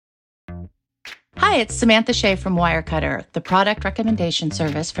Hi, it's Samantha Shea from Wirecutter, the product recommendation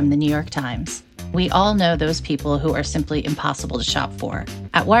service from the New York Times. We all know those people who are simply impossible to shop for.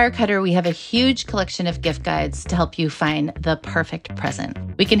 At Wirecutter, we have a huge collection of gift guides to help you find the perfect present.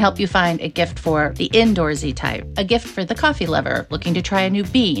 We can help you find a gift for the indoorsy type, a gift for the coffee lover looking to try a new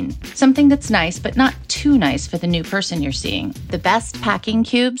bean, something that's nice but not too nice for the new person you're seeing, the best packing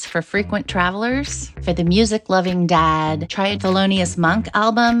cubes for frequent travelers, for the music-loving dad, try a Thelonious Monk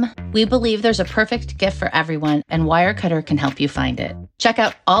album. We believe there's a perfect gift for everyone, and Wirecutter can help you find it. Check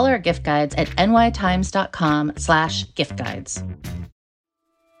out all our gift guides at nytimes.com/gift guides.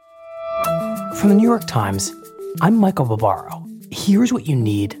 From the New York Times, I'm Michael Barbaro. Here's what you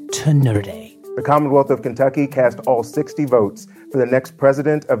need to know today. The Commonwealth of Kentucky cast all 60 votes for the next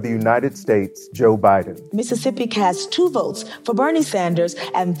president of the United States, Joe Biden. Mississippi cast 2 votes for Bernie Sanders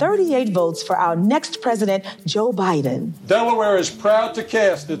and 38 votes for our next president, Joe Biden. Delaware is proud to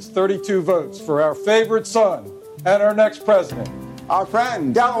cast its 32 votes for our favorite son and our next president, our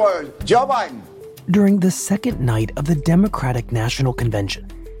friend, Delaware, Joe Biden. During the second night of the Democratic National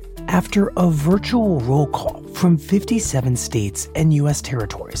Convention, after a virtual roll call from 57 states and U.S.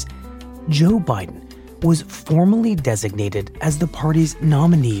 territories, Joe Biden was formally designated as the party's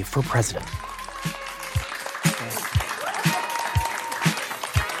nominee for president.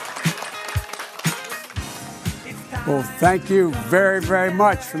 Well, thank you very, very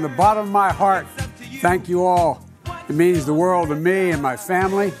much. From the bottom of my heart, thank you all. It means the world to me and my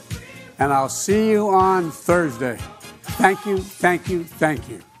family, and I'll see you on Thursday. Thank you, thank you, thank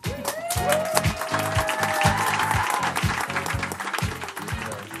you.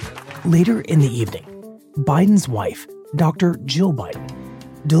 Later in the evening, Biden's wife, Dr. Jill Biden,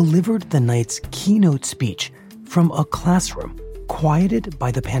 delivered the night's keynote speech from a classroom quieted by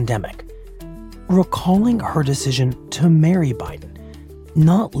the pandemic, recalling her decision to marry Biden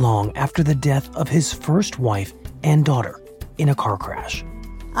not long after the death of his first wife and daughter in a car crash.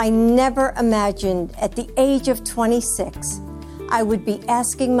 I never imagined at the age of 26 I would be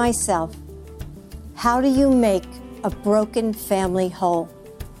asking myself, how do you make a broken family whole?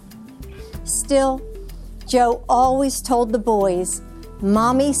 Still, Joe always told the boys,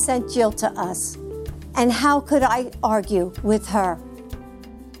 Mommy sent Jill to us, and how could I argue with her?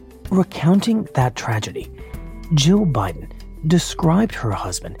 Recounting that tragedy, Jill Biden described her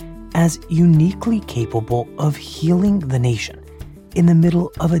husband as uniquely capable of healing the nation in the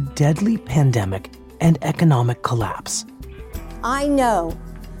middle of a deadly pandemic and economic collapse. I know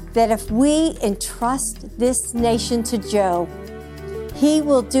that if we entrust this nation to Joe, he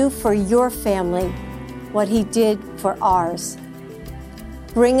will do for your family what he did for ours.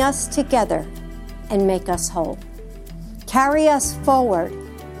 Bring us together and make us whole. Carry us forward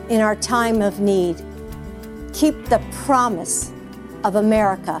in our time of need. Keep the promise of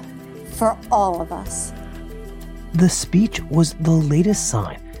America for all of us. The speech was the latest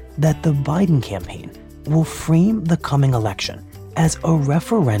sign that the Biden campaign will frame the coming election as a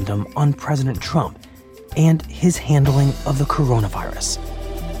referendum on President Trump and his handling of the coronavirus.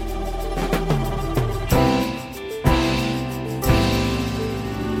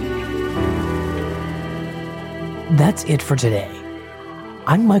 That's it for today.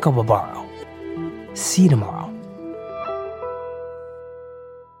 I'm Michael Barbaro. See you tomorrow.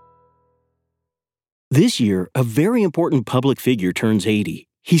 This year, a very important public figure turns 80.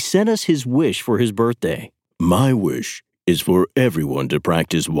 He sent us his wish for his birthday. My wish is for everyone to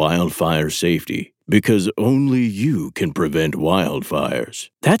practice wildfire safety, because only you can prevent wildfires.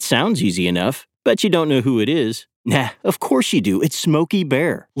 That sounds easy enough. Bet you don't know who it is. Nah, of course you do. It's Smokey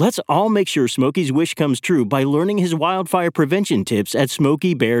Bear. Let's all make sure Smokey's wish comes true by learning his wildfire prevention tips at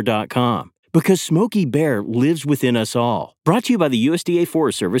SmokeyBear.com. Because Smokey Bear lives within us all. Brought to you by the USDA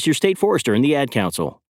Forest Service, your state forester, and the Ad Council.